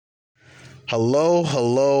Hello,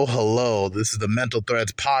 hello, hello. This is the Mental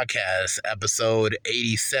Threads Podcast, episode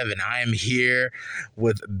 87. I am here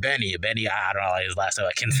with Beni. Beni, I don't know his last name,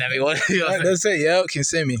 like Kinsemi. What? That's it, yo.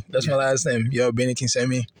 Kinsemi. That's my last name. Yo, Beni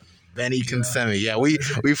Kinsemi. Beni Kinsemi. Yeah, we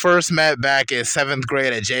first met back in 7th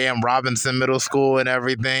grade at J.M. Robinson Middle School and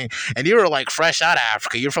everything. And you were like fresh out of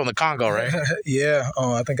Africa. You're from the Congo, right? Yeah,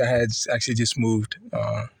 I think I had actually just moved.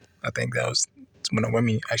 I think that was when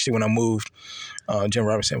I moved. Jim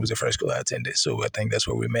Robinson was the first school I attended, so I think that's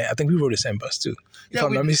where we met. I think we rode the same bus too, if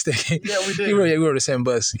I'm not mistaken. Yeah, we did. we rode the same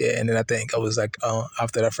bus, yeah. And then I think I was like,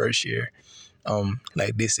 after that first year,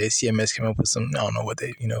 like they said, CMS came up with some, I don't know what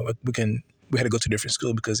they, we had to go to a different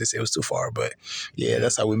school because they said it was too far. But yeah,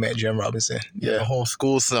 that's how we met Jim Robinson. Yeah, the whole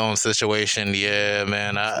school zone situation. Yeah,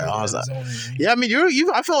 man. I was I mean,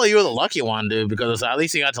 I feel like you were the lucky one, dude, because at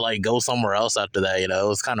least you got to like go somewhere else after that. You know, it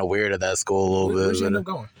was kind of weird at that school a little bit. Where'd you end up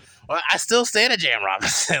going? Well, I still stayed at J.M.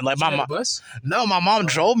 Robinson. Like my mom. Bus? No, my mom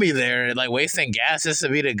drove me there, like wasting gas just to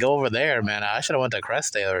be to go over there, man. I should have went to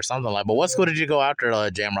Crestdale or something like. But what school did you go after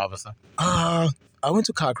J.M. Robinson? I went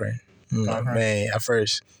to Cochrane. Man, at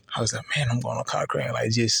first I was like, man, I'm going to Cochrane,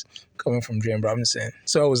 like just coming from J.M. Robinson.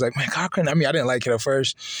 So I was like, man, Cochrane. I mean, I didn't like it at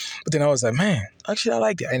first, but then I was like, man, actually I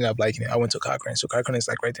liked it. I ended up liking it. I went to Cochrane. So Cochrane is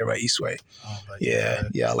like right there by Eastway. Oh, yeah,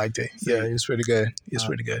 I liked it. Yeah, it was pretty good. It's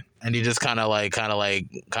pretty good. And you just kind of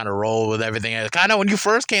roll with everything. Kind of when you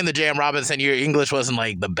first came to J.M. Robinson, your English wasn't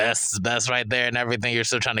like the best right there and everything. You're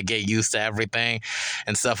still trying to get used to everything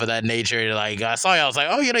and stuff of that nature. Like I saw you, I was like,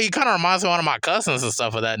 oh, you kind of reminds me of one of my cousins and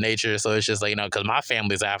stuff of that nature. So it's just like, because my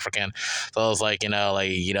family's African. So I was like,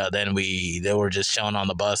 then they were just chilling on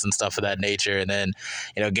the bus and stuff of that nature, and then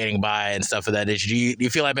getting by and stuff of that nature. Do you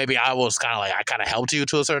feel like maybe I was kind of helped you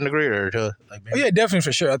to a certain degree, or to like maybe? Oh, yeah, definitely,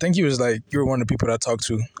 for sure. I think you were one of the people that I talked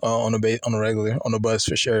to on the bus,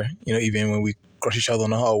 for sure. Even when we cross each other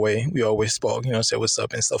on the hallway, we always spoke, say what's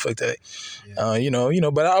up and stuff like that. Yeah.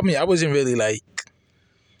 But I mean, I wasn't really like,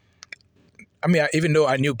 even though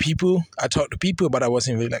I knew people, I talked to people, but I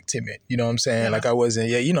wasn't really like timid. You know what I'm saying? Yeah. Like I wasn't,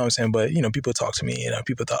 you know what I'm saying? But, people talk to me,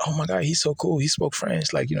 people thought, oh my God, he's so cool. He spoke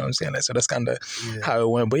French. Like, you know what I'm saying? Like, so that's kind of how it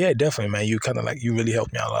went. But yeah, definitely, man, you kind of like, you really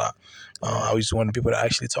helped me out a lot. I was one of the people that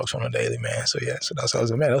actually talks on a daily, man. So yeah, so that's how I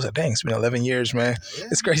was like, man, I was like, dang, it's been 11 years, man. Yeah.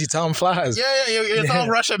 It's crazy. Time flies. Yeah, it's all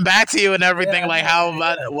rushing back to you and everything, like how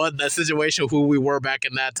what the situation, who we were back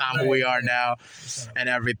in that time, who we are now, and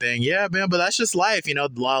everything. Yeah, man, but that's just life,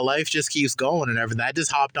 life just keeps going and everything. I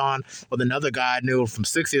just hopped on with another guy I knew from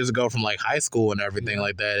 6 years ago from like high school and everything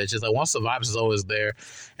like that. It's just like once the vibes is always there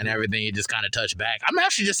and everything, you just kind of touch back. I'm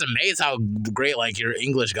actually just amazed how great like your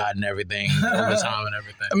English got and everything over time and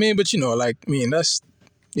everything. I mean, but that's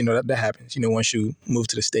that happens. Once you move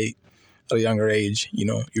to the state at a younger age,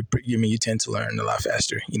 you tend to learn a lot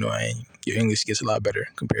faster. And your English gets a lot better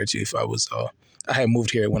compared to if I had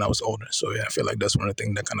moved here when I was older. So yeah, I feel like that's one of the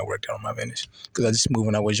things that kind of worked out on my advantage because I just moved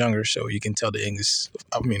when I was younger. So you can tell the English,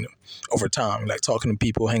 over time, like talking to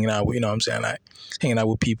people, hanging out with, like hanging out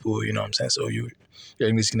with people, you know what I'm saying? So your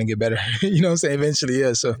English is going to get better, you know what I'm saying? Eventually,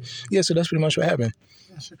 yeah. So that's pretty much what happened.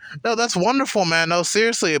 No, that's wonderful, man. No,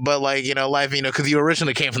 seriously. But like, life, because you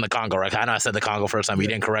originally came from the Congo, right? I know I said the Congo first time, but you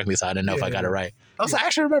didn't correct me, so I didn't know if I got it right. I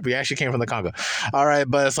actually remember you actually came from the Congo. All right,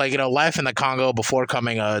 but it's like, life in the Congo before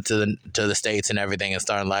coming to the States and everything and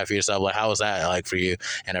starting life for yourself. Like, how was that like for you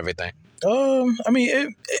and everything?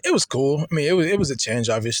 It was cool. It was a change,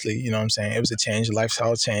 obviously. You know what I'm saying? It was a change, a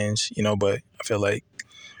lifestyle change. But I feel like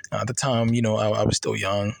at the time, I was still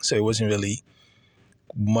young, so it wasn't really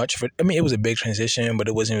much for. It was a big transition, but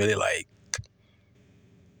it wasn't really like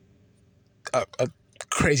a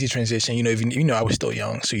crazy transition. Even I was still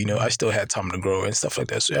young, so I still had time to grow and stuff like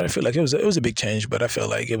that. So I feel like it was a big change, but I feel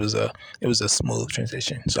like it was a smooth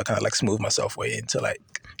transition. So I kind of like smoothed myself way into like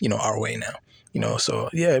our way now. So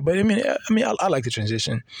yeah, but I like the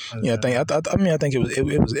transition. I think it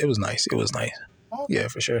was nice. It was nice. Okay. Yeah,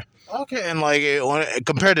 for sure. Okay, and like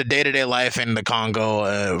compared to day-to-day life in the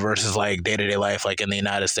Congo versus like day-to-day life like in the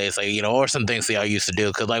United States, like or some things that I used to do,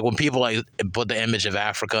 because like when people like put the image of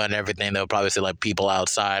Africa and everything, they'll probably say like people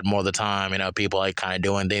outside more of the time, people like kind of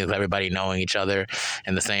doing things, everybody knowing each other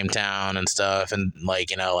in the same town and stuff, and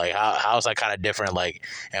like like how's that kind of different, like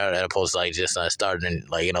as opposed to like just starting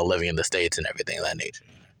like living in the States and everything of that nature.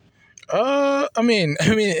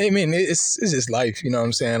 It's just life, you know what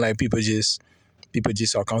I'm saying? Like people just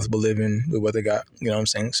are comfortable living with what they got, you know what I'm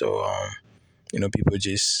saying? So, people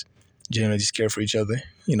just generally just care for each other,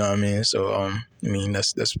 you know what I mean? So,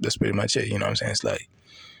 that's pretty much it, you know what I'm saying? It's like,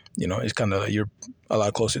 it's kind of like you're a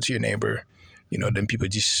lot closer to your neighbor, than people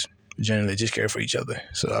just generally just care for each other.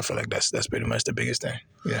 So I feel like that's pretty much the biggest thing,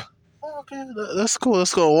 yeah. Okay, that's cool.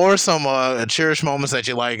 That's cool. What were some cherished moments that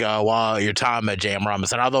you like while your time at JM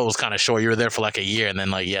Robinson? I thought it was kind of short. You were there for like a year, and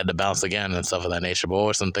then like you had to bounce again and stuff of that nature. But what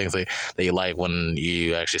were some things that you like when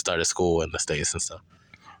you actually started school in the States and stuff?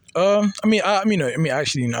 Actually,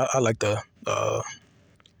 I like the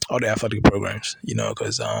all the athletic programs,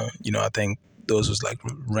 because I think those was like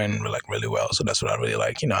ran like really well. So that's what I really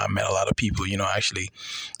like. I met a lot of people. Actually,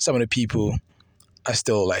 some of the people I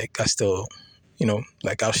still, like I'll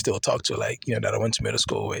still talk to, like, that I went to middle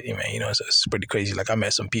school with. Man, so it's pretty crazy. Like I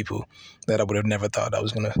met some people that I would have never thought I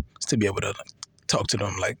was gonna still be able to talk to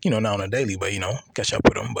them, like, not on a daily, but catch up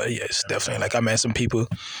with them. But yeah, it's definitely like I met some people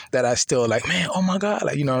that I still like, man, oh my God,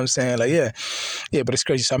 like, what I'm saying? Like, yeah, but it's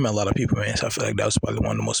crazy. So I met a lot of people, man. So I feel like that was probably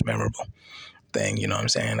one of the most memorable thing, what I'm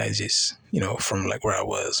saying? I just, from like where I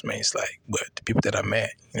was, man, it's like, but the people that I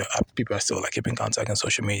met, people I still like keep in contact on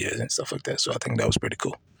social media and stuff like that. So I think that was pretty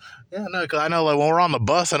cool. Yeah, no, because I know like when we're on the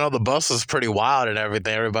bus, I know the bus was pretty wild and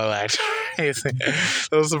everything. Everybody was actually,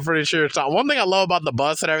 it was a pretty sure time. One thing I love about the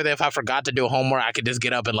bus and everything, if I forgot to do homework, I could just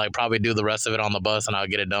get up and like probably do the rest of it on the bus, and I'll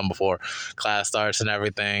get it done before class starts and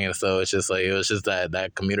everything. And so it's just like it was just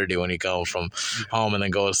that community when you go from home and then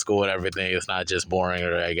go to school and everything. It's not just boring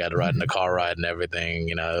or I got to ride in the car ride and everything.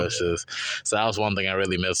 It was just so that was one thing I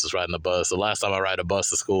really missed was riding the bus. The last time I ride a bus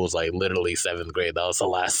to school was like literally 7th grade. That was the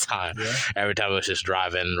last time. Yeah. Every time it was just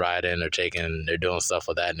driving, riding, or they're doing stuff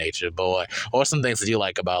of that nature. But what are some things that you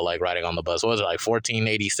like about like riding on the bus? What was it, like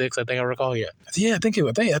 1486? I think I recall. Yeah, I think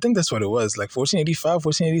that's what it was, like 1485,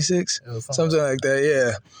 1486, something like that.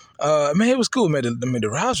 Yeah, man, it was cool, man. The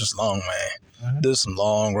rides was long, man. There's some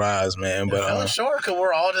long rides, man. But it was short because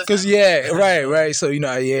we're all just right. So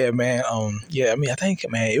yeah, man. I think,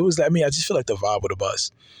 man, it was. I just feel like the vibe of the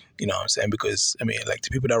bus. You know what I'm saying? Because like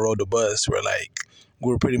the people that rode the bus were like,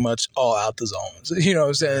 we were pretty much all out the zones. You know what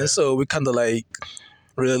I'm saying? Yeah. So we kind of like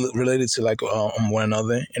related to like one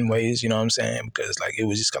another in ways. You know what I'm saying? Because like it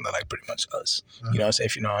was just kind of like pretty much us. You know what I'm saying?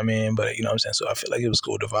 If you know what I mean? But you know what I'm saying? So I feel like it was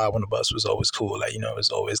cool. The vibe on the bus was always cool. Like, it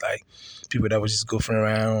was always like people that was just goofing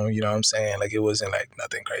around. You know what I'm saying? Like it wasn't like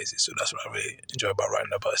nothing crazy. So that's what I really enjoy about riding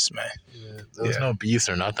the bus, man. Yeah, there was no beef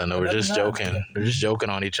or nothing. They were just joking. They're just joking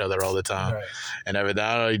on each other all the time, right. And everything.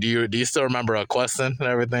 I don't know, do you still remember Queston and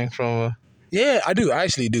everything from? Yeah, I do. I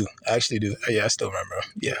actually do. Yeah, I still remember.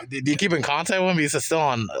 Yeah. Do you keep in contact with him? He's still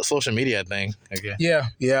on social media, I think. Okay. Yeah.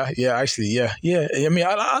 Actually, yeah. I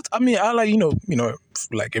like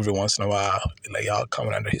like every once in a while, like y'all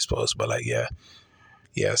coming under his post, but like yeah.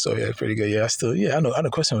 So yeah, pretty good. Yeah, I know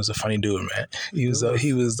Queston was a funny dude, man. He was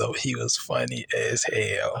funny as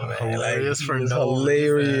hell, man. Hilarious, like, he was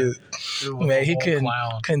hilarious. Man, he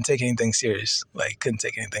couldn't take anything serious. Like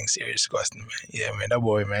Queston, man. Yeah, man, that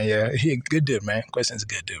boy, man. Yeah, he a good dude, man. Queston's a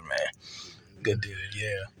good dude, man. Good dude,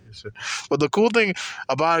 yeah. But the cool thing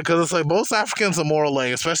about it, because it's like most Africans are more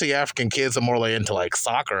like, especially African kids, are more like into like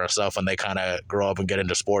soccer and stuff when they kind of grow up and get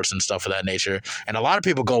into sports and stuff of that nature. And a lot of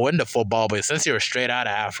people go into football, but since you're straight out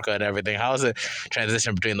of Africa and everything, how is it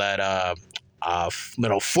transition between that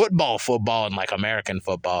football and like American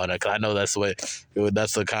football? And I know that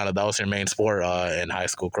was your main sport in high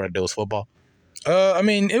school, correct? It was football.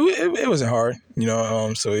 It wasn't hard,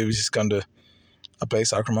 so it was just kind of. I played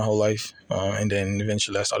soccer my whole life, and then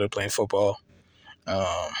eventually I started playing football.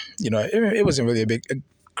 It wasn't really a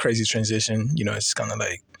crazy transition. It's kind of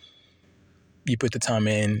like you put the time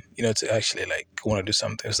in, to actually like want to do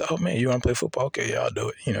something. It's like, oh man, you want to play football? Okay, yeah, I'll do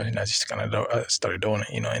it. And I just kind of started doing it.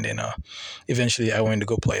 And then eventually I went to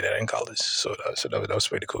go play that in college. So that was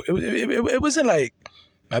pretty cool. It wasn't like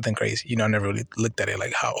nothing crazy. I never really looked at it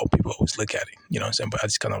like how people always look at it. You know what I'm saying? But I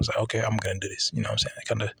just kind of was like, okay, I'm gonna do this. You know what I'm saying? I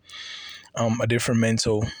kind of. A different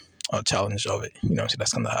mental challenge of it. So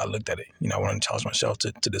that's kind of how I looked at it. I wanted to challenge myself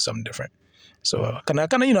to do something different. So kind of,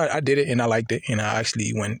 I did it and I liked it, and I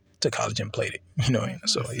actually went to college and played it.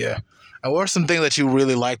 So yeah. And what were some things that you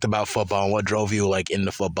really liked about football, and what drove you like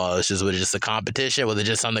into football? Was it just a competition? Was it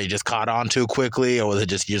just something you just caught on to quickly, or was it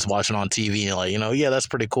just you just watching on TV and you're like, yeah, that's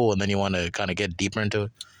pretty cool, and then you want to kind of get deeper into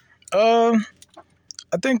it? I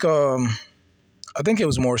think it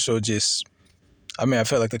was more so just. I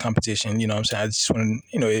felt like the competition, what I'm saying? I just wanted,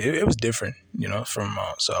 it was different, from,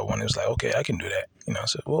 so I wanted, it was like, okay, I can do that,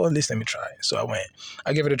 so, well, at least let me try it. So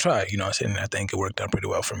I gave it a try, and I think it worked out pretty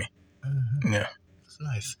well for me. Mm-hmm. Yeah. That's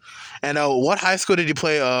nice. And what high school did you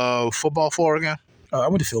play football for again? I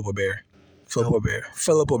went to Philip O'Berry.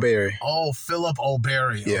 Oh, Philip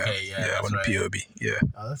O'Berry. Yeah. Okay, yeah. I went to POB. Yeah.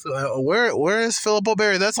 Where is Philip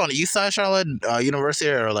O'Berry? That's on East Side Charlotte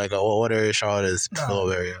University, or like what area of Charlotte is Philip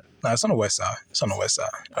O'Berry at? No, it's on the west side.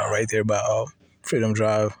 Right there by Freedom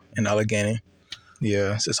Drive in Allegheny.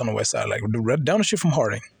 Yeah, so it's on the west side, like right down the street from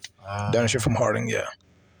Harding. Down the street from Harding, yeah.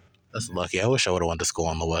 That's lucky. I wish I would have went to school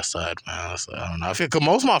on the west side, man. So, I don't know. I feel 'cause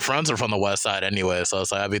most of my friends are from the west side anyway, so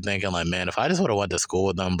it's like I'd be thinking like, man, if I just would have went to school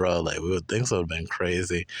with them, bro, like things would have been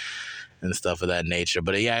crazy and stuff of that nature.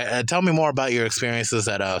 But yeah, tell me more about your experiences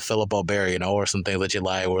at Philip O'Berry. You know, or some things that you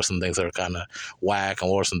like, or some things that are kind of whack, and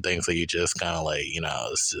or some things that you just kind of like,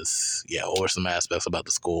 it's just or some aspects about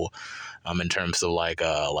the school, in terms of like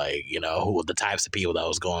who the types of people that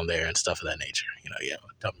was going there and stuff of that nature.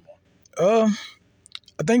 Tell me more.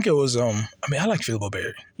 I think it was I like Philip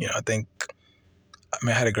O'Berry.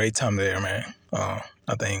 I had a great time there, man. I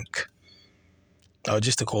think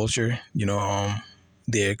just the culture,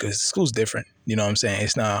 there, because the school's different. You know what I'm saying?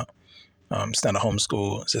 It's not a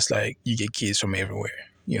homeschool. It's just like you get kids from everywhere.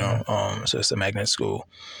 So it's a magnet school.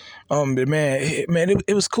 But man,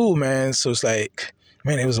 it was cool, man. So it's like,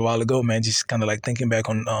 man, it was a while ago, man. Just kind of like thinking back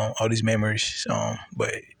on all these memories.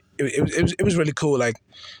 But it was really cool. Like,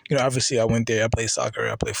 obviously I went there. I played soccer.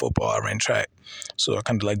 I played football. I ran track. So I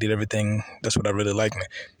kind of like did everything. That's what I really liked,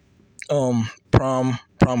 man. Prom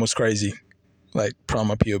was crazy. Like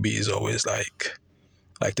prom at POB is always like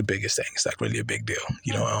the biggest thing. It's like really a big deal.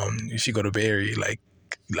 If you go to Barry, like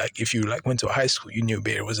if you went to a high school, you knew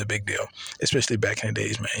Barry was a big deal, especially back in the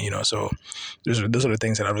days, man. So those are the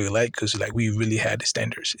things that I really like, because like we really had the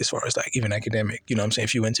standards as far as like even academic. You know what I'm saying?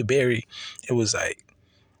 If you went to Barry, it was like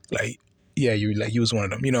you was one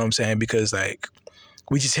of them. You know what I'm saying? Because like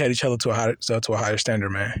we just had each other to a higher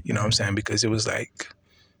standard, man. You know what I'm saying? Because it was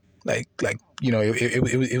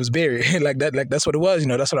it was Barry like that. Like that's what it was.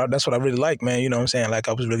 That's what I really like, man. You know what I'm saying? Like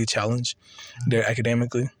I was really challenged there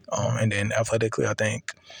academically, and then athletically. I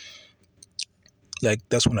think like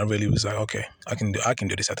that's when I really was like, okay, I can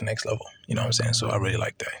do this at the next level. You know what I'm saying? So I really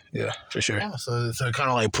like that. Yeah, for sure. Yeah, so it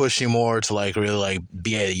kind of like pushed you more to like really like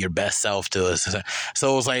be at your best self to us.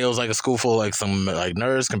 So it was like a school full of like some like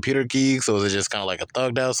nerds, computer geeks. Or was it just kind of like a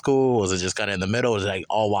thugged out school? Was it just kind of in the middle? Was it like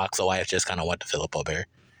all walks of life just kind of went to Philip O'Berry?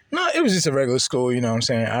 No, it was just a regular school, you know what I'm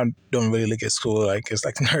saying? I don't really look at school like it's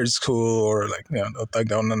like nerd school or like,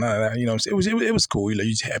 thugged out, none of that, you know what I'm saying? It was cool. You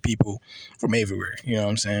just had people from everywhere, you know what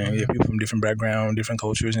I'm saying? You had people from different backgrounds, different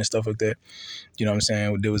cultures and stuff like that. You know what I'm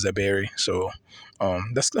saying? There was at Barry. So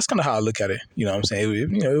that's kind of how I look at it. You know what I'm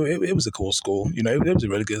saying? It was a cool school. It was a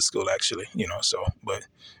really good school, actually, so, but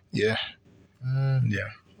yeah. Yeah.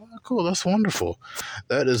 Cool, that's wonderful.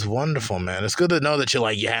 That is wonderful, man. It's good to know that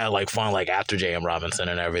you had like fun like after J.M. Robinson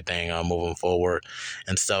and everything, moving forward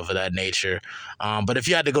and stuff of that nature. But if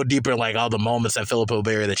you had to go deeper, like all the moments at Philip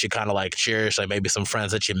O'Berry that you kind of like cherish, like maybe some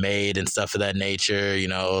friends that you made and stuff of that nature,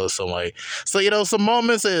 some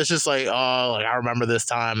moments that it's just like, oh, like I remember this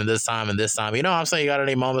time and this time and this time. You know what I'm saying? You got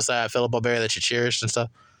any moments at Philip O'Berry that you cherished and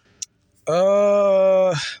stuff?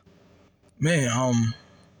 Man,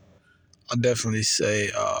 I'll definitely say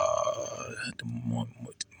the moment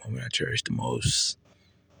I cherished the most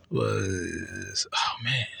was, oh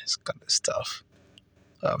man, it's kind of tough.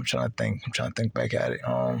 I'm trying to think back at it.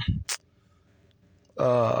 I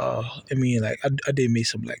did meet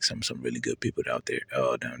some really good people out there,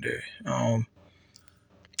 down there.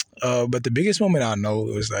 But the biggest moment I know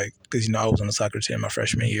was like, because I was on the soccer team my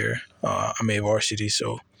freshman year. I made varsity,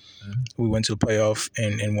 so we went to the playoff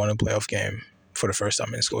and won a playoff game for the first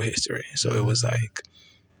time in school history. So it was like,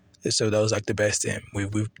 that was like the best team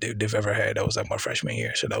they've ever had. That was like my freshman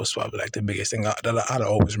year. So that was probably like the biggest thing. I'd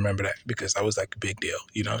always remember that, because that was like a big deal.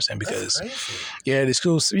 You know what I'm saying? Because the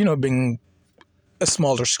school's, being a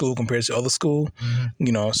smaller school compared to other school,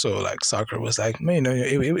 so like soccer was like, man,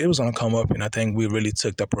 it was gonna come up, and I think we really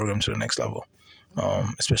took that program to the next level.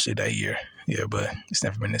 Especially that year. Yeah, but it's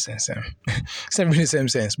never been the same. It's never been the same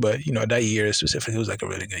since. But that year specifically, it was like a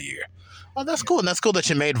really good year. Oh, that's cool. And that's cool that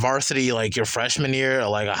you made varsity like your freshman year,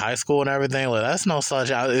 like a high school and everything. Like that's no such.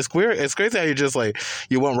 It's weird. It's crazy how you just like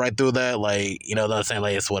you went right through that. Like not saying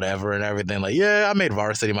like it's whatever and everything. Like yeah, I made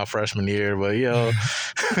varsity my freshman year, but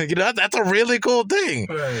that's a really cool thing.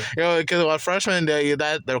 Right. Because on freshman day,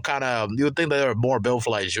 that they're kind of you would think they were more built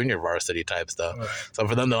for like junior varsity type stuff. Right. So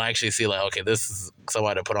for them to actually see like, okay, this is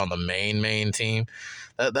somebody to put on the main team.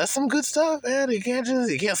 That's some good stuff, man. You can't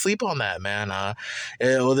sleep on that, man.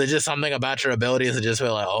 Was it just something about your abilities to just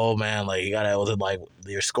feel like, oh man, like was it like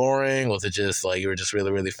your scoring? Was it just like you were just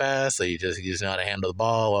really, really fast? So you just know how to handle the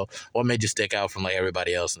ball? Well, what made you stick out from like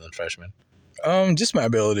everybody else in the freshman? Just my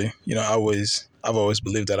ability. I've always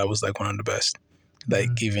believed that I was like one of the best.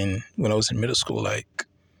 Like even when I was in middle school, like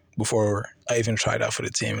before I even tried out for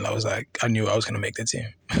the team, I was like, I knew I was gonna make the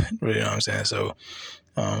team. You know what I'm saying? So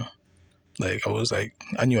Like I was like,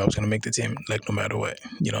 I knew I was gonna make the team, like no matter what,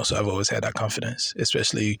 you know. So I've always had that confidence,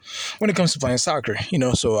 especially when it comes to playing soccer, you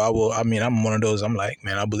know. So I will. I mean, I'm one of those. I'm like,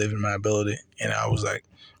 man, I believe in my ability, and I was like,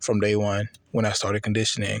 from day one when I started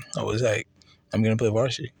conditioning, I was like, I'm gonna play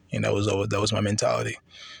varsity, and that was my mentality,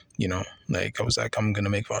 you know. Like I was like, I'm gonna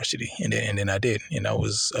make varsity, and then I did, and I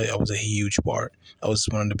was a huge part. I was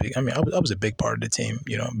one of the big. I mean, I was a big part of the team,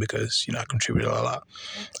 you know, because you know I contributed a lot.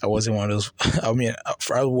 I wasn't one of those. I mean,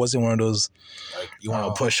 I wasn't one of those. Like you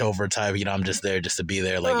want to push over type, I'm just there just to be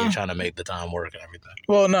there. Like you're trying to make the time work and everything.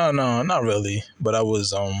 Well, no, not really. But I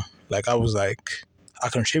was I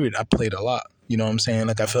contributed. I played a lot. You know what I'm saying?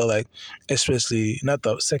 Like I felt like, especially not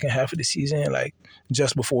the second half of the season, like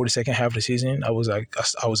just before the second half of the season, I was like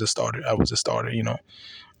I was a starter. I was a starter. You know.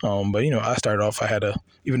 But you know, I started off.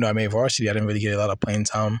 Even though I made varsity, I didn't really get a lot of playing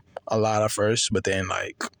time, a lot at first. But then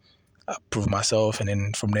like I proved myself, and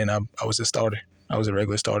then from then I was a starter. I was a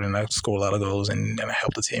regular starter, and I scored a lot of goals, and I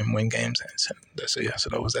helped the team win games. And so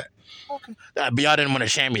that was that. Okay. But y'all didn't win a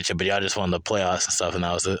championship, but y'all just won the playoffs and stuff, and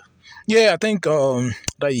that was it. Yeah, I think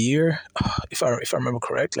that year, if I remember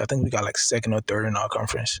correctly, I think we got like second or third in our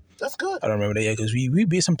conference. That's good. I don't remember that, yeah, because we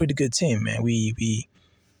beat some pretty good team, man. We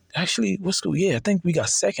actually, what school? Yeah, I think we got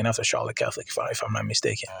second after Charlotte Catholic, if I'm not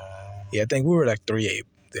mistaken. Yeah, I think we were like 3-8.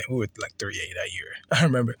 We were like 3-8 that year. I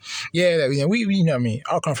remember. Yeah, we you know what I mean,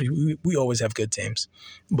 our conference, we always have good teams,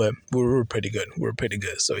 but we were pretty good. We were pretty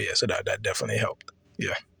good. So yeah, so that definitely helped.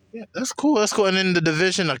 Yeah. Yeah, that's cool. That's cool. And in the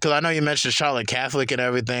division, because I know you mentioned Charlotte Catholic and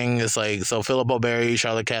everything. It's like, so Philip O'Berry,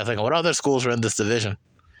 Charlotte Catholic, and what other schools were in this division?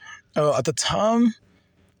 At the time,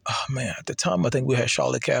 I think we had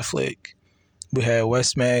Charlotte Catholic, we had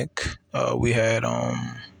West Mac, we had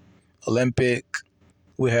Olympic,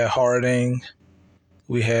 we had Harding,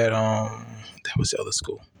 we had that was the other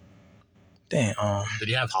school. Damn. Did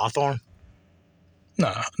you have Hawthorne?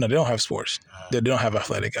 No, they don't have sports. They don't have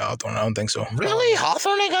athletic out there. I don't think so. Really?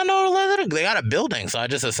 Hawthorne ain't got no athletic? They got a building, so I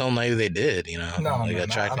just assumed maybe they did, No, they got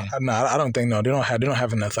tracking. I don't think no. They don't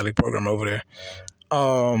have an athletic program over there.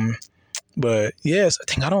 But yes,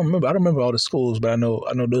 I don't remember all the schools, but I know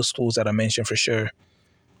those schools that I mentioned for sure.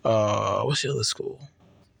 What's the other school?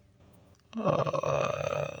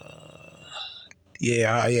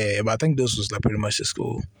 Yeah, but I think this was like pretty much the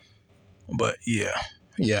school. But yeah,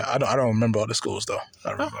 I don't remember all the schools though. I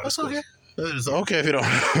don't remember all the schools. Okay. It's okay if you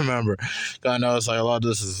don't remember. I know it's like a lot of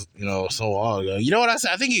this is, so long ago. You know what I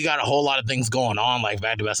said? I think you got a whole lot of things going on, like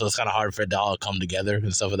back to back, so it's kind of hard for it to all come together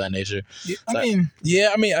and stuff of that nature. Yeah,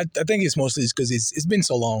 I think it's mostly because it's been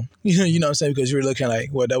so long. You know what I'm saying? Because you're looking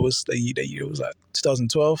like that was that year was like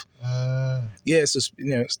 2012. Yeah, it's just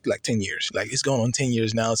it's like 10 years. Like it's going on 10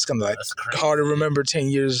 years now. It's kind of like hard to remember 10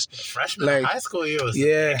 years. Freshman high school year was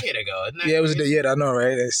a decade ago. Isn't that it was. Yeah, I know,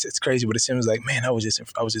 right? It's crazy, but it seems like, man, I was just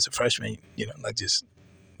a freshman. Like just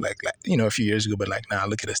like a few years ago. But like now,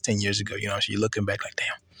 look at us 10 years ago. So you're looking back like,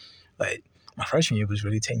 damn, like my freshman year was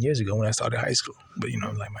really 10 years ago when I started high school. But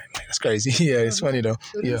like that's crazy. Yeah, it's funny though.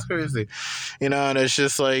 It's crazy. And it's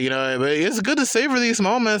just like, but it's good to savor these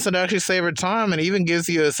moments and actually savor time, and it even gives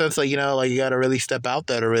you a sense like, like you got to really step out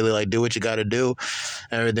there to really like do what you got to do,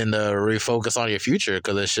 and everything to refocus on your future,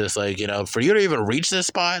 because it's just like, for you to even reach this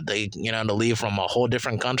spot, to leave from a whole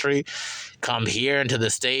different country, come here into the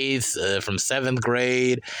States from 7th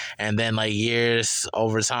grade, and then like years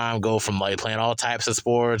over time go from like playing all types of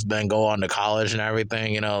sports, then go on to college and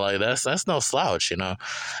everything, like that's no slouch.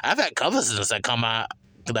 I've had cousins that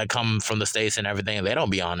come from the States and everything, and they don't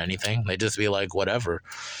be on anything. They just be like whatever.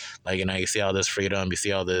 Like, you see all this freedom, you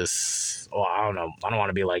see all this, well, I don't know. I don't want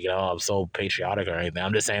to be like, I'm so patriotic or anything.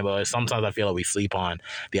 I'm just saying, but sometimes I feel like we sleep on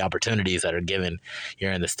the opportunities that are given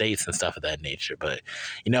here in the States and stuff of that nature. But,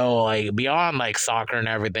 like beyond like soccer and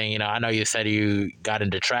everything, I know you said you got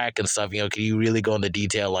into track and stuff, can you really go into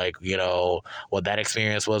detail, like, what that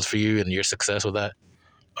experience was for you and your success with that?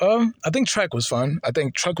 I think track was fun. I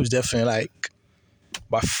think track was definitely like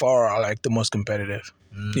by far like the most competitive,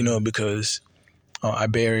 because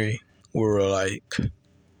at Barry we were like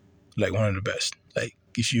one of the best. Like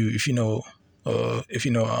if you know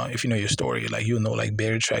your story, like like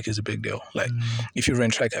Barry track is a big deal. Like if you ran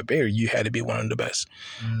track at Barry, you had to be one of the best.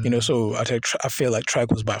 So I feel like track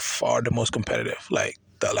was by far the most competitive. Like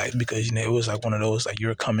that, like because it was like one of those like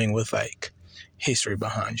you're coming with like history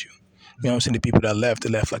behind you. You know what I'm saying? The people that left, they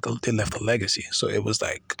left a legacy. So it was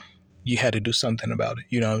like you had to do something about it.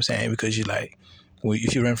 You know what I'm saying? Because you like,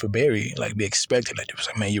 if you ran for Barry, like they expected, like it was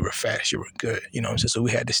like, man, you were fast, you were good. You know what I'm saying? So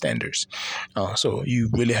we had the standards. So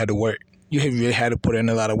you really had to work. You really had to put in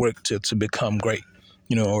a lot of work to become great.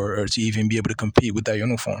 or to even be able to compete with that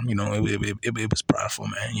uniform. It was prideful,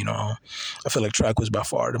 man. I feel like track was by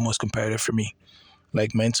far the most competitive for me,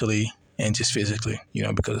 like mentally and just physically.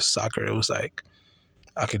 Because soccer, it was like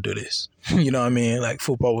I could do this. You know what I mean? Like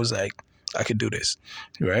football was like I could do this,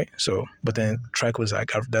 right? So, but then track was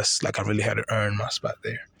like that's like I really had to earn my spot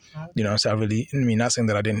there. So not saying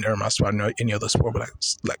that I didn't earn my spot in any other sport, but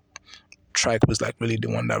like track was like really the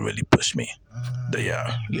one that really pushed me.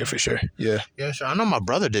 Yeah, for sure. Yeah. Yeah, sure. I know my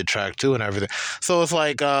brother did track too and everything. So it's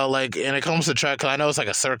like, and it comes to track, 'cause I know it's like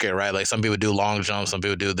a circuit, right? Like some people do long jumps, some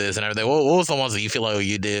people do this and everything. What was the ones that you feel like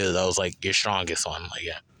you did that was like your strongest one? Like,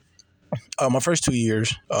 yeah. My first 2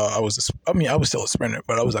 years, I was still a sprinter,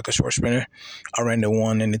 but I was like a short sprinter. I ran the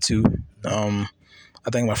 1 and the 2. I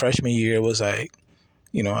think my freshman year it was like,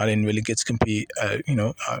 I didn't really get to compete at,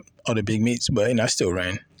 all the big meets, but I still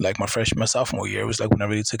ran. Like my sophomore year, it was like when I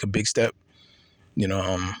really took a big step.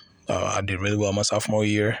 I did really well my sophomore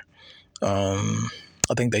year. I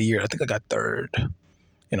think that year, I think I got third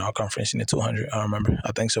in our conference in the 200. I don't remember.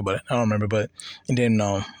 I think so, but I don't remember. And then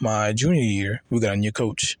my junior year, we got a new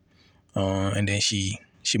coach. And then she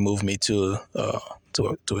moved me to a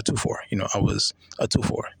 2-4. I was a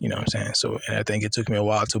 2-4. You know what I'm saying? So, and I think it took me a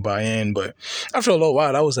while to buy in, but after a little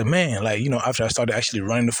while, I was like, man, like after I started actually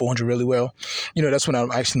running the 400 really well, that's when I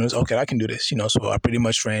actually noticed, okay, I can do this. So I pretty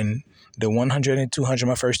much ran the 100 and 200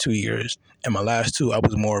 my first 2 years, and my last 2, I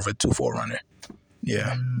was more of a 2-4 runner.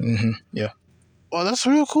 Yeah. Yeah. Well, that's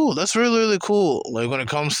real cool. That's really, really cool. Like when it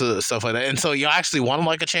comes to stuff like that. And so you actually won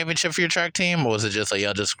like a championship for your track team, or was it just like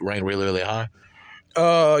y'all just ranked really, really high?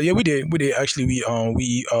 Yeah, we did. We did actually. We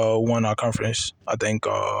won our conference. I think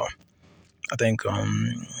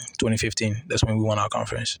 2015. That's when we won our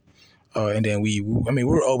conference. And then we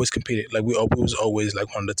were always competed. Like we was always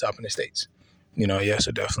like one of the top in the states. Yeah.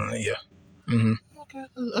 So definitely, yeah. Mm-hmm. Okay,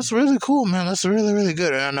 that's really cool, man. That's really, really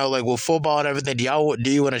good. And I know, like with football and everything, do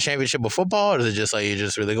you win a championship with football, or is it just like you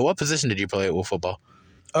just really good? What position did you play with football?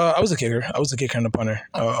 I was a kicker. I was a kicker and a punter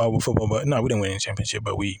with football, but no, we didn't win any championship.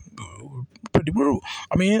 But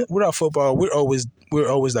without football, we're always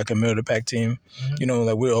like a middle of the pack team.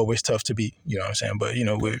 Like we're always tough to beat. You know what I'm saying? But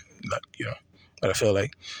we're like but I feel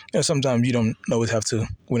like sometimes you don't always have to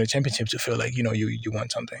win a championship to feel like you won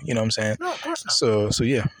something. You know what I'm saying? No, of course not. So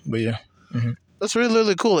yeah, but yeah. Mm-hmm. That's really,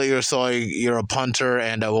 really cool. Like you're a punter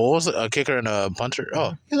and what was it? A kicker and a punter.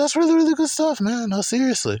 Oh, yeah, that's really, really good stuff, man. No,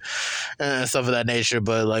 seriously, and stuff of that nature.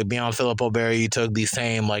 But like beyond Philip O'Berry, you took these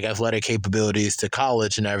same like athletic capabilities to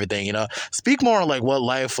college and everything. Speak more on like what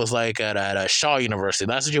life was like at Shaw University.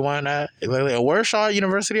 That's what you wanted at. Where's Shaw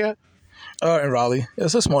University at? In Raleigh.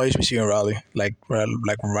 It's a small HBCU in Raleigh, like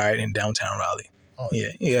right in downtown Raleigh. Oh,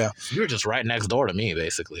 yeah. So you were just right next door to me,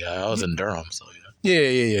 basically. I was in Durham, so yeah.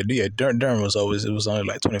 Yeah. Durham was only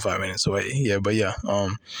like 25 minutes away. Yeah, but yeah. I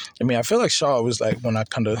feel like Shaw was like when I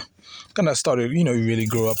kind of started, you really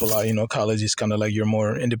grow up a lot. College is kind of like you're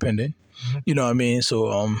more independent. Mm-hmm. You know what I mean?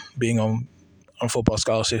 So being on football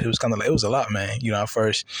scholarship, it was kind of like it was a lot, man. At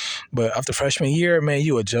first, but after freshman year, man,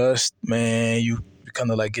 you adjust, man. You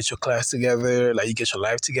kind of like get your class together, like you get your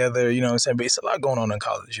life together. You know what I'm saying? But it's a lot going on in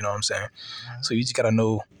college. You know what I'm saying? Mm-hmm. So you just gotta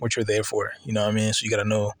know what you're there for. You know what I mean? So you gotta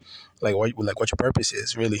know like what your purpose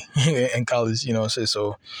is really in college,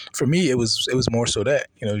 So for me, it was more so that,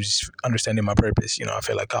 just understanding my purpose. I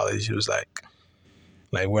feel like college, it was like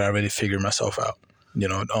where I really figured myself out,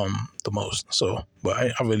 the most. So, but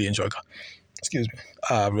I really enjoy,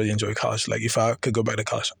 I really enjoy college. Like if I could go back to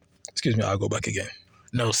college, I'll go back again.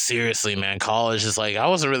 No, seriously, man. College is like, I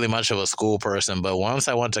wasn't really much of a school person, but once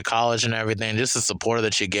I went to college and everything, just the support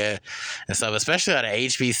that you get and stuff, especially at a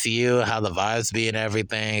HBCU, how the vibes be and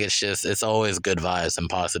everything, it's always good vibes and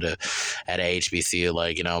positive at a HBCU.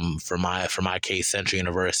 Like, for my case, Central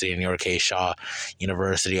University, in your case, Shaw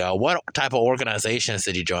University. What type of organizations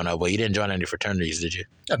did you join up with? You didn't join any fraternities, did you?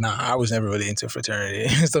 Nah, I was never really into fraternity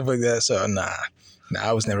and stuff like that. So nah,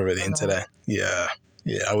 I was never really into that. Yeah,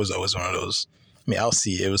 I was always one of those. I'll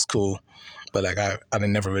see it was cool, but like I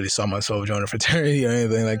never really saw myself joining a fraternity or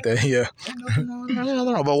anything like that. Yeah.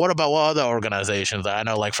 No. But what other organizations? I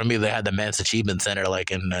know, like for me, they had the Men's Achievement Center,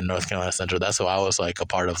 like in North Carolina Central. That's what I was like a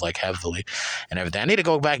part of, like heavily, and everything. I need to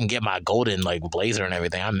go back and get my golden like blazer and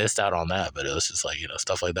everything. I missed out on that, but it was just like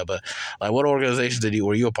stuff like that. But like, what organizations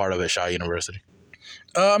were you a part of at Shaw University?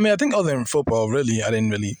 I think other than football, really, I didn't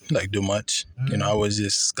really like do much. Mm-hmm. I was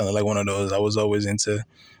just kind of like one of those. I was always into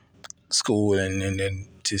school and then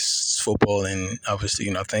just football, and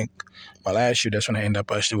obviously I think my last year that's when I ended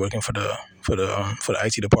up actually working for the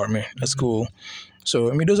IT department at school.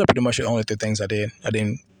 So those are pretty much the only 3 things I did. I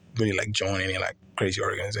didn't really like join any like crazy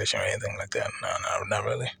organization or anything like that. No, not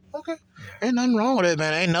really. Okay. Ain't nothing wrong with it,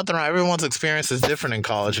 man. Ain't nothing wrong. Everyone's experience is different in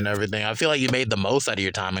college and everything. I feel like you made the most out of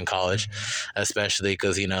your time in college, especially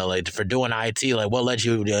because, like, for doing IT, like, what led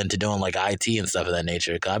you into doing, like, IT and stuff of that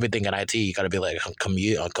nature? Because I've been thinking IT, you got to be, like,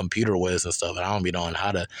 a computer whiz and stuff. And I don't be knowing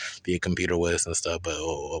how to be a computer whiz and stuff, but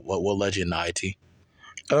what led you into IT?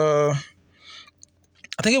 Uh,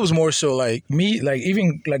 I think it was more so like me, like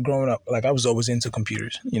even like growing up, like I was always into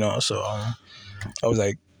computers, so I was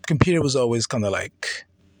like, computer was always kind of like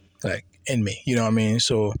in me, you know what I mean?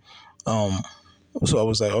 Um, so I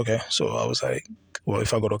was like, okay, so I was like, well,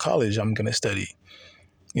 if I go to college, I'm gonna study.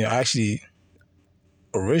 I actually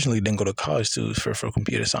originally didn't go to college for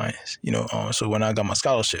computer science, so when I got my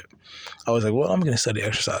scholarship, I was like, well, I'm gonna study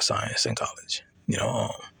exercise science in college,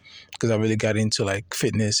 because I really got into like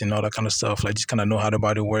fitness and all that kind of stuff, like just kind of know how the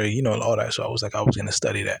body work, all that. So I was like, I was gonna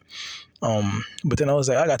study that. But then I was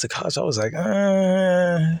like, I got to college, I was like,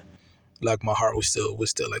 like my heart was still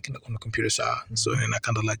like on the computer side. So then I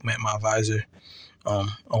kind of like met my advisor on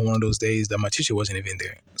one of those days that my teacher wasn't even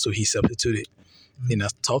there, so he substituted. Then I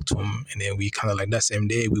talked to him, and then we kind of like that same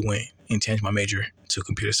day we went and changed my major to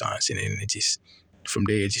computer science, and then it just from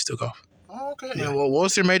there it just took off. Oh, okay. Yeah. And what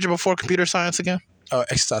was your major before computer science again?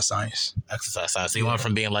 Exercise science. Exercise science. So you went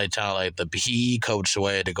from being like kind of like the PE coach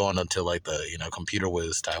way to going into like the computer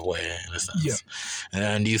whiz type way in a sense. Yeah.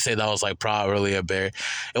 And you say that was like probably it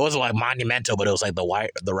wasn't like monumental, but it was like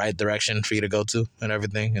the right direction for you to go to and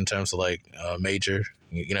everything in terms of like major.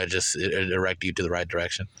 Just it direct you to the right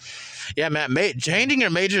direction. Yeah, man. Changing your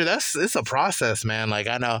major, it's a process, man. Like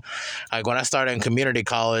I know, like when I started in community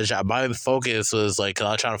college, my focus was like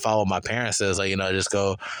I was trying to follow what my parents says, like just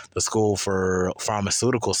go to school for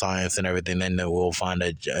pharmaceutical science and everything. Then we'll find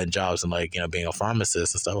jobs in like being a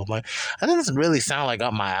pharmacist and stuff. I'm like, that doesn't really sound like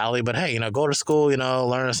up my alley. But hey, go to school,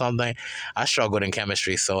 learn something. I struggled in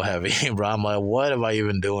chemistry so heavy, bro. I'm like, what am I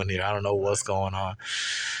even doing here? I don't know what's going on.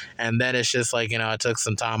 And then it's just like I took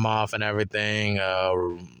some time off and everything.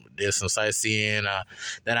 Did some sightseeing.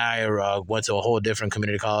 Then I went to a whole different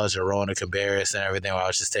community college, enrolled in Cabarrus and everything, where I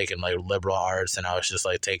was just taking like liberal arts and I was just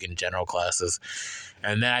like taking general classes.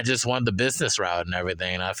 And then I just went the business route and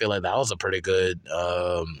everything. And I feel like that was a pretty good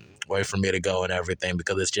way for me to go and everything,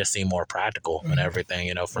 because it just seemed more practical and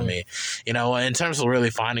everything, for me, in terms of really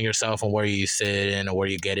finding yourself and where you sit and where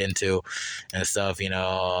you get into and stuff,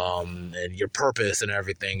 and your purpose and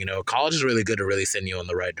everything, college is really good to really send you in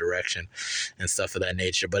the right direction and stuff of that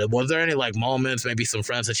nature. But was there any like moments, maybe some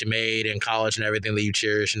friends that you made in college and everything that you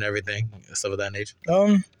cherish and everything, stuff of that nature?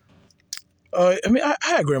 I mean, I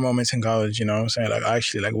had great moments in college, what I'm saying? Like, I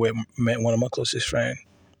actually, like, met one of my closest friends.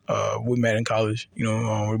 We met in college,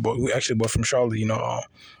 we actually both from Charlotte,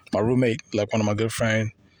 my roommate, like one of my good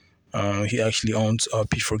friends, he actually owns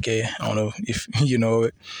P4K. I don't know if you know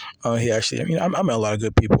it. He actually, I met a lot of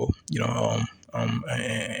good people,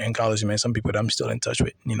 in college, man. Some people that I'm still in touch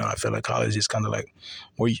with. I feel like college is kind of like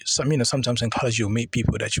where sometimes in college you'll meet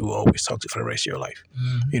people that you will always talk to for the rest of your life.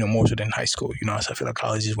 More so than high school. So I feel like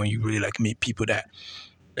college is when you really like meet people that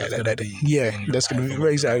that's gonna be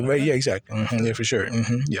exactly right. Yeah, exactly. Yeah, for sure.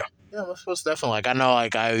 Yeah. Yeah, most definitely. Like I know,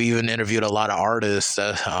 like I even interviewed a lot of artists when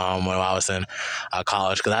I was in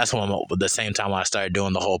college, because that's when the same time when I started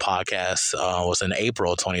doing the whole podcast was in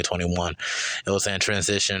April 2021. It was in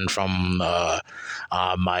transition from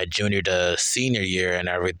my junior to senior year and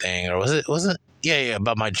everything, or was it? Yeah,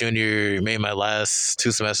 about my junior, maybe my last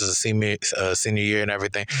 2 semesters of senior year and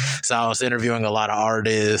everything. So I was interviewing a lot of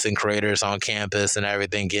artists and creators on campus and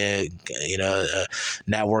everything,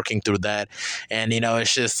 networking through that. And,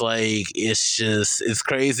 it's just like, it's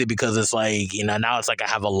crazy because it's like, now it's like I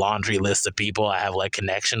have a laundry list of people I have like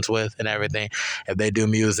connections with and everything. If they do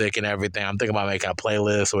music and everything, I'm thinking about making a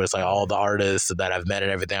playlist where it's like all the artists that I've met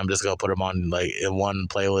and everything. I'm just going to put them on like in one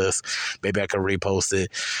playlist. Maybe I could repost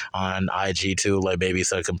it on IG too. Like maybe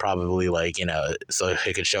so it can probably like so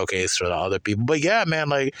it could showcase for the other people. But yeah, man,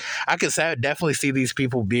 like I could definitely see these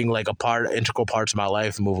people being like integral parts of my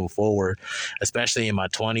life moving forward, especially in my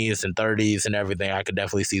 20s and 30s and everything. I could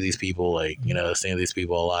definitely see these people like seeing these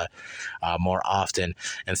people a lot more often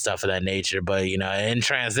and stuff of that nature. But in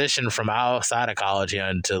transition from outside of college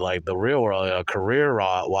into like the real world, career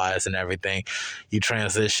wise and everything, you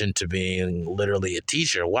transition to being literally a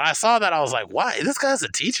teacher. When I saw that, I was like, "Why? This guy's a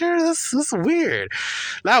teacher? This is weird."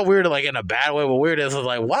 Not weird like in a bad way, but weird as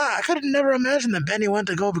like, wow, I could have never imagined that Beni went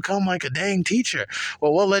to go become like a dang teacher.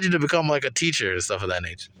 Well, what led you to become like a teacher and stuff of that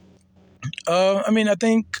nature? I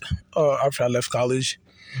think after I left college,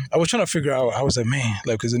 I was trying to figure out. I was like, man,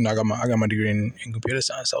 like, because then I got my degree in computer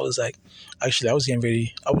science. I was like, actually, I was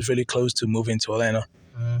really close to moving to Atlanta.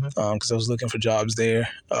 because I was looking for jobs there.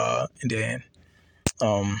 And then,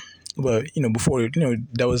 um, but before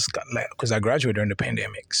that was like because I graduated during the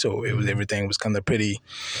pandemic, so it was everything was kind of pretty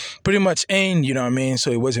much in. You know what I mean?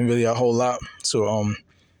 So it wasn't really a whole lot. So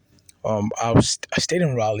I stayed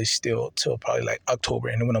in Raleigh still till probably like October,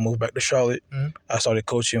 and then when I moved back to Charlotte, I started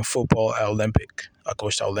coaching football at Olympic. I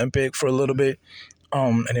coached at Olympic for a little bit,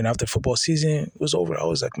 and then after football season was over, I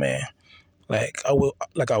was like, man, I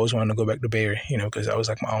always wanted to go back to Barry, because I was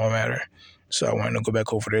like my alma mater, so I wanted to go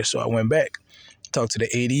back over there. So I went back, talked to the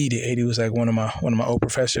AD. The AD was like one of my old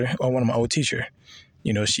professor or one of my old teacher.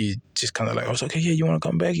 She just kind of like, I was like, hey, yeah, you want to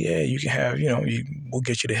come back? Yeah, you can have, we'll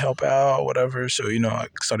get you to help out, whatever. So, I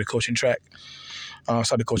started coaching track.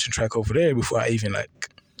 Started coaching track over there before I even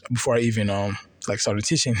started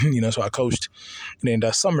teaching, so I coached. And then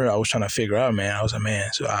that summer I was trying to figure out, man, I was like,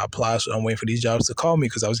 man, so I applied. So I'm waiting for these jobs to call me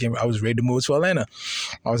because I was ready to move to Atlanta.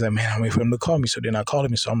 I was like, man, I'm waiting for them to call me. So then I called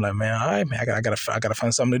him. So I'm like, man, all right, man, I gotta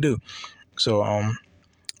find something to do. So,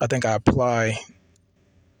 I think I applied.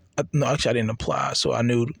 No, actually, I didn't apply. So I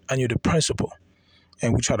knew the principal,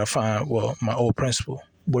 and we tried to find. Well, my old principal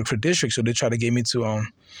worked for the district, so they tried to get me to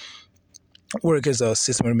work as a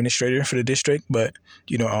system administrator for the district. But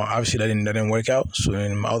obviously that didn't work out. So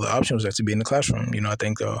then my other option was to be in the classroom. I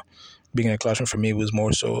think being in the classroom for me was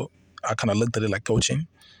more so. I kind of looked at it like coaching,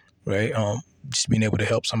 right? Just being able to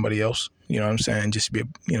help somebody else. You know what I'm saying? Just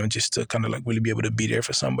just to kind of like really be able to be there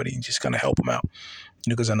for somebody and just kind of help them out.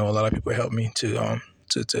 Because I know a lot of people helped me to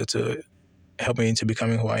help me into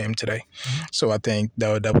becoming who I am today. So I think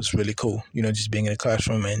that was really cool, just being in the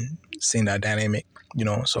classroom and seeing that dynamic,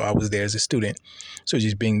 so I was there as a student. So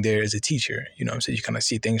just being there as a teacher, so you kind of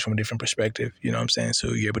see things from a different perspective, you know what I'm saying? So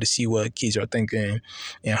you're able to see what kids are thinking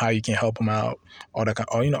and how you can help them out, all that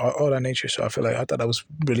all that nature. So I thought that was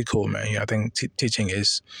really cool, man. I think teaching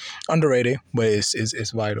is underrated, but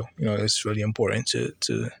it's vital. It's really important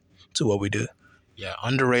to what we do. Yeah,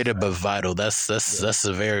 underrated but vital. That's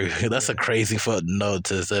a very that's a crazy footnote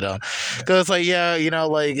to sit on, because like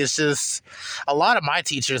like it's just a lot of my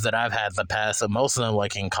teachers that I've had in the past, and most of them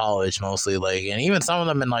like in college mostly, like, and even some of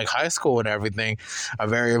them in like high school and everything, are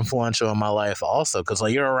very influential in my life also, because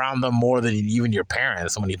like you're around them more than even your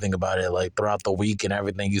parents when you think about it. Like throughout the week and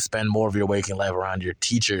everything, you spend more of your waking life around your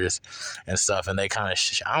teachers and stuff, and they kind of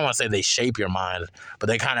I don't want to say they shape your mind, but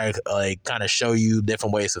they kind of show you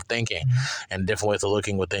different ways of thinking and different ways of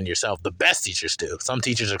looking within yourself. The best teachers do. Some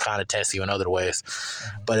teachers are kind of test you in other ways,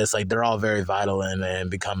 but it's like they're all very vital in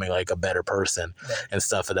becoming like a better person and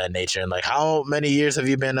stuff of that nature. And like, how many years have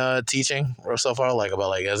you been teaching or so far? Like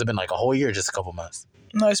has it been like a whole year, or just a couple months?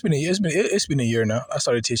 No, it's been a year now. I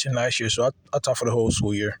started teaching last year, so I taught for the whole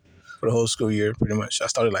school year. For the whole school year, pretty much. I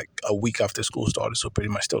started like a week after school started, so pretty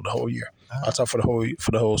much still the whole year. I taught for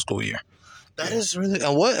the whole school year. That is really.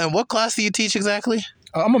 And what class do you teach exactly?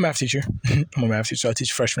 I'm a math teacher. I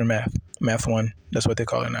teach freshman math. Math 1. That's what they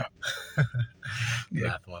call it now. Yeah.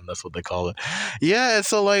 Math 1, that's what they call it. Yeah,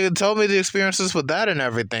 so like tell me the experiences with that and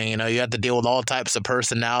everything. You have to deal with all types of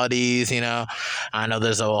personalities, I know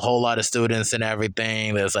there's a whole lot of students and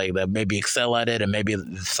everything that's like that maybe excel at it, and maybe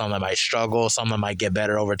some that might struggle, some that might get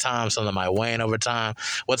better over time, some that might wane over time.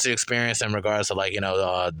 What's the experience in regards to like,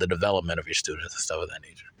 the development of your students and stuff of that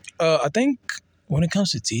nature? I think when it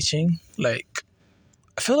comes to teaching, like,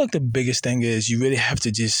 I feel like the biggest thing is you really have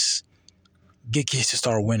to just get kids to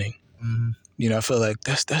start winning. Mm-hmm. I feel like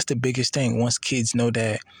that's the biggest thing. Once kids know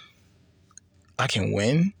that I can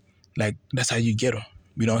win, like that's how you get them.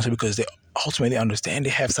 You know what I'm saying? Because they ultimately understand they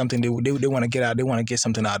have something they want to get out. They want to get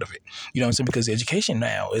something out of it. You know what I'm saying? Because the education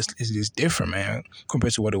now is different, man,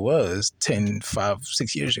 compared to what it was 10, 5,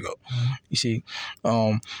 6 years ago. Mm-hmm. You see?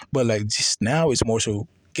 But like just now it's more so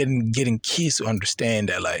getting kids to understand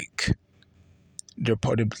that like they're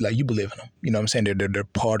part of, like, you believe in them. You know what I'm saying? They're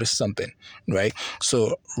part of something, right?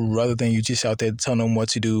 So rather than you just out there telling them what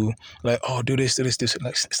to do, like, oh, do this, like,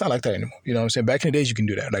 it's not like that anymore. You know what I'm saying? Back in the days, you can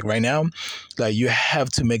do that. Like right now, like you have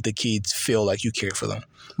to make the kids feel like you care for them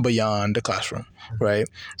beyond the classroom, right?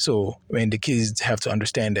 So, I mean, the kids have to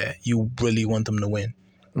understand that you really want them to win,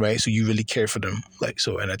 right? So you really care for them, like,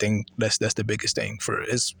 so. And I think that's the biggest thing for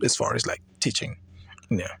as far as like teaching,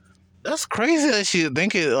 yeah. That's crazy that you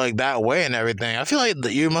think it like that way and everything. I feel like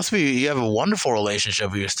you have a wonderful relationship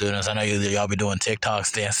with your students. I know y'all be doing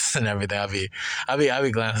TikToks, dances, and everything. I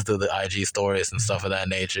be glancing through the IG stories and stuff of that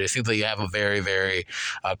nature. It seems like you have a very, very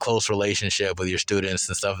close relationship with your students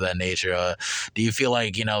and stuff of that nature. Do you feel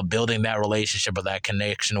like building that relationship or that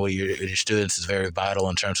connection with your students is very vital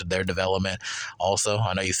in terms of their development? Also,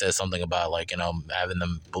 I know you said something about like having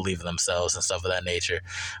them believe in themselves and stuff of that nature,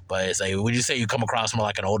 but it's like, would you say you come across more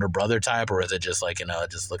like an older brother mother type, or is it just like,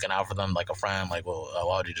 just looking out for them like a friend? Like, well, how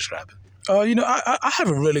would you describe it? I have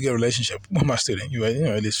a really good relationship with my student.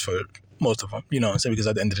 At least for most of them. You know what I'm saying? Because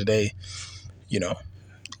at the end of the day, you know,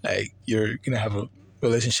 like you're gonna have a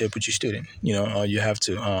relationship with your student. You have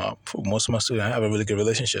to. For most of my students, I have a really good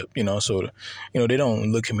relationship. So they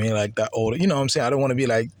don't look at me like that old. You know what I'm saying? I don't want to be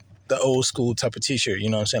like the old school type of teacher. You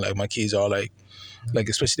know what I'm saying? Like my kids are like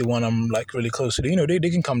especially the one I'm like really close to. They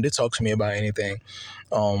can come, they talk to me about anything.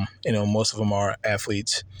 Most of them are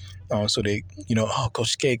athletes. So they, oh,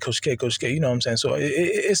 Coach K, Coach K, Coach K, you know what I'm saying? So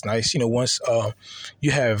it's nice, once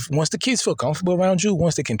once the kids feel comfortable around you,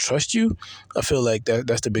 once they can trust you, I feel like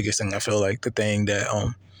that's the biggest thing. I feel like the thing that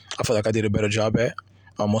I feel like I did a better job at.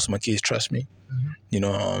 Most of my kids trust me.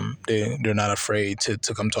 They're not afraid to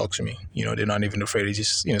come talk to me. They're not even afraid to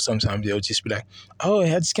just, sometimes they'll just be like, oh,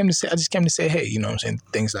 I just came to say, hey, you know what I'm saying?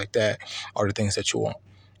 Things like that are the things that you want,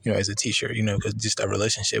 as a teacher, because just that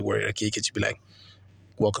relationship where a kid gets to be like,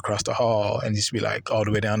 walk across the hall and just be like all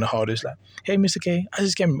the way down the hall, just like, hey, Mr. K, I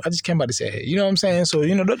just came by to say, hey, you know what I'm saying? So,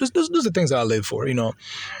 those are things that I live for,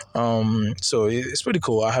 So it's pretty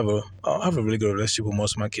cool. I have a really good relationship with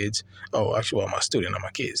most of my kids. Oh, actually, well, my student and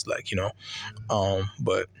my kids,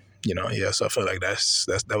 but yeah. So I feel like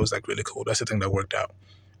that was like really cool. That's the thing that worked out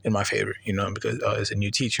in my favor, because as a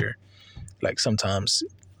new teacher, like sometimes,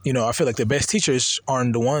 I feel like the best teachers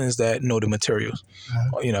aren't the ones that know the materials.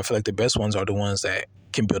 I feel like the best ones are the ones that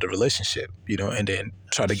can build a relationship, and then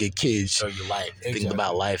try to get kids. Show you life, think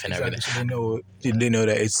about life and everything. So they know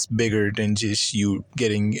that it's bigger than just you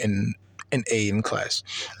getting an A in class.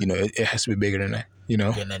 It has to be bigger than that.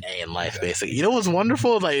 Getting an A in life, basically. You know what's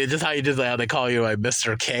wonderful? Like just how you just how they call you like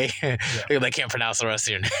Mr. K. They can't pronounce the rest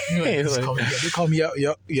of your name. They call me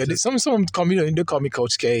yeah. Some of them call me. They call me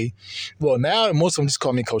Coach K. Well, now most of them just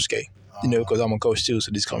call me Coach K. Because I'm a coach too,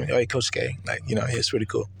 so just call me, hey, Coach K. Like, it's pretty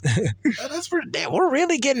cool. That's pretty damn. We're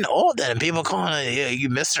really getting old then. People calling you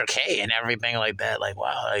Mr. K and everything like that. Like,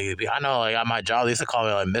 wow. I know, like, at my job, they used to call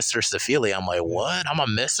me, like, Mr. Stafili. I'm like, what? I'm a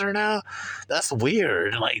Mister now? That's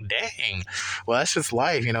weird. Like, dang. Well, that's just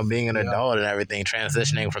life, being an adult and everything,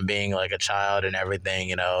 transitioning from being, like, a child and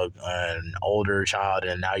everything, an older child,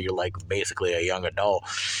 and now you're, like, basically a young adult,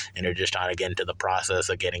 and you're just trying to get into the process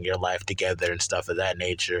of getting your life together and stuff of that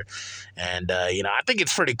nature. And, I think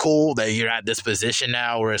it's pretty cool that you're at this position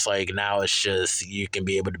now where it's like now it's just you can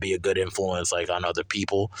be able to be a good influence like on other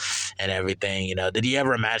people and everything. Did you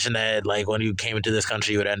ever imagine that like when you came into this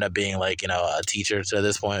country you would end up being like, a teacher to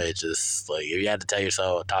this point? It's just like if you had to tell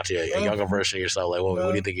yourself, talk to a younger version of yourself, like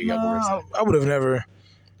what do you think your younger version? I would have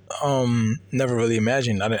never really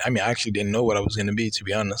imagined. I actually didn't know what I was going to be, to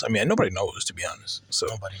be honest. Nobody knows, to be honest. So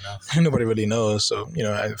nobody knows. Nobody really knows. So,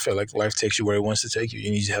 I feel like life takes you where it wants to take you.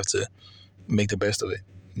 You just have to make the best of it.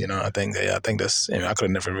 I think that's, I could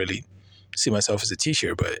have never really see myself as a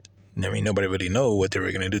teacher, but nobody really know what they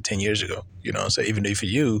were going to do 10 years ago, so even though for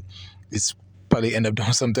you, it's probably end up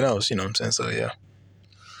doing something else, you know what I'm saying? So, yeah.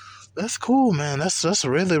 That's cool, man. That's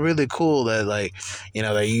really, really cool that like,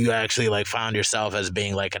 that you actually like found yourself as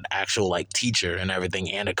being like an actual like teacher and everything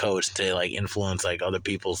and a coach to like influence like other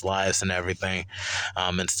people's lives and everything,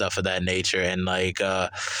 and stuff of that nature. And like,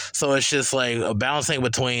 so it's just like a balancing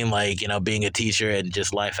between like, being a teacher and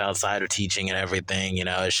just life outside of teaching and everything,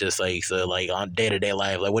 it's just like, so like on day-to-day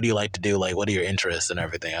life, like what do you like to do? Like, what are your interests and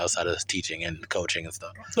everything outside of teaching and coaching and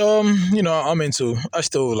stuff? I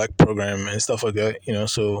still like programming and stuff like that,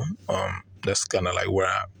 so that's kind of like where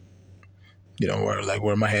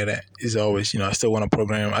where my head at is always, I still want to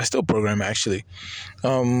program. I still program actually,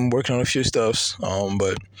 working on a few stuffs.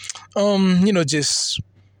 But just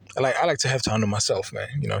I like to have time to myself, man.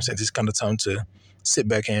 I'm saying, just kind of time to sit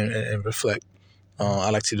back and reflect.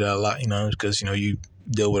 I like to do that a lot, because, you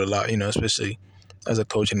deal with a lot, especially as a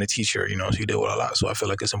coach and a teacher, so you deal with a lot. So I feel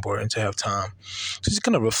like it's important to have time to just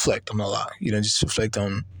kind of reflect on a lot, just reflect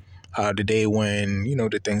on how the day went,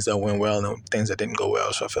 the things that went well and the things that didn't go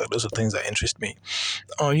well. So I feel like those are things that interest me.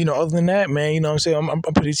 Other than that, man, I'm saying, I'm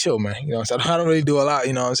pretty chill, man. So I don't really do a lot,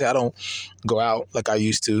 I'm saying, I don't go out like I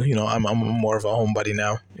used to, I'm more of a homebody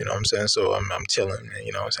now, I'm saying? So I'm chilling,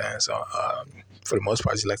 I'm saying? So for the most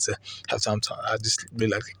part, I just like to have time. I just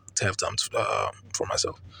really like to have time for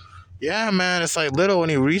myself. Yeah, man, it's like little when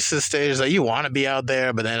you reach this stage, it's like you want to be out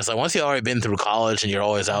there, but then it's like once you've already been through college and you're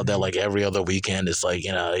always out there like every other weekend, it's like,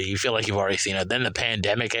 you feel like you've already seen it. Then the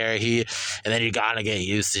pandemic era hit, and then you gotta get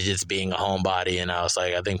used to just being a homebody. It's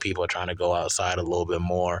like I think people are trying to go outside a little bit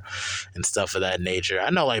more and stuff of that nature. I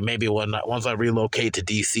know, like maybe once I relocate to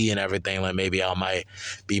DC and everything, like maybe I might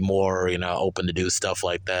be more, open to do stuff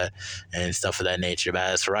like that and stuff of that nature. But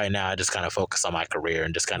as for right now, I just kind of focus on my career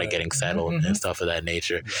and just kind of getting settled and stuff of that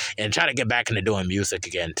nature. And try to get back into doing music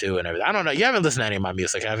again too and everything. I don't know. You haven't listened to any of my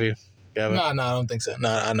music, have you? No, I don't think so. No,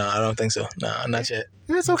 I don't think so. No, not yet.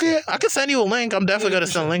 It's okay. I can send you a link. I'm definitely gonna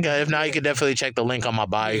send a link. If not, you can definitely check the link on my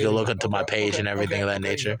bio. You can look into my page and everything of that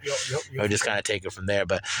nature. Or just kind of take it from there.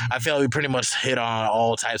 But I feel like we pretty much hit on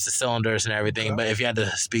all types of cylinders and everything. But if you had to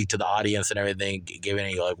speak to the audience and everything, give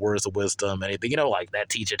any like words of wisdom, anything, like that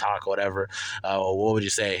teacher talk, or whatever, what would you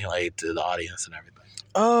say like to the audience and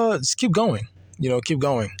everything? Just keep going. Keep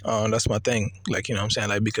going. That's my thing. Like, what I'm saying?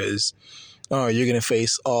 Like, because you're going to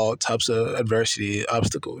face all types of adversity,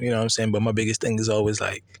 obstacle, what I'm saying? But my biggest thing is always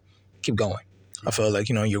like, keep going. I feel like,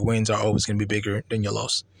 your wins are always going to be bigger than your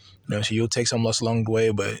loss. So you'll take some loss along the way,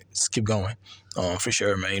 but just keep going. For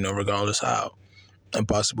sure, man, regardless how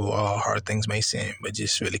impossible or hard things may seem, but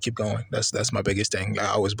just really keep going. That's my biggest thing. I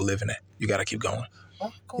always believe in that. You got to keep going.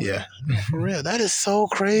 Oh, cool. Yeah, for real. That is so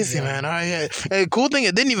crazy, man. All right, yeah. Hey, cool thing,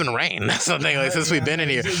 it didn't even rain. That's something like since we've been in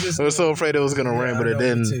here, I was so afraid it was gonna rain, but it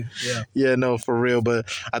didn't. Yeah, no, for real.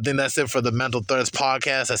 But I think that's it for the Mental Threats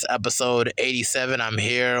podcast. That's episode 87. I'm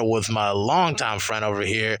here with my longtime friend over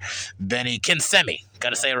here, Beni Kinsemi.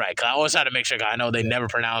 Gotta say it right, cause I always try to make sure. Cause I know they never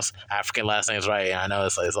pronounce African last names right, and I know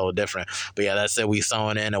it's a little different. But yeah, that's it. We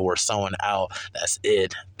sewing in and we're sewing out. That's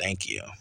it. Thank you.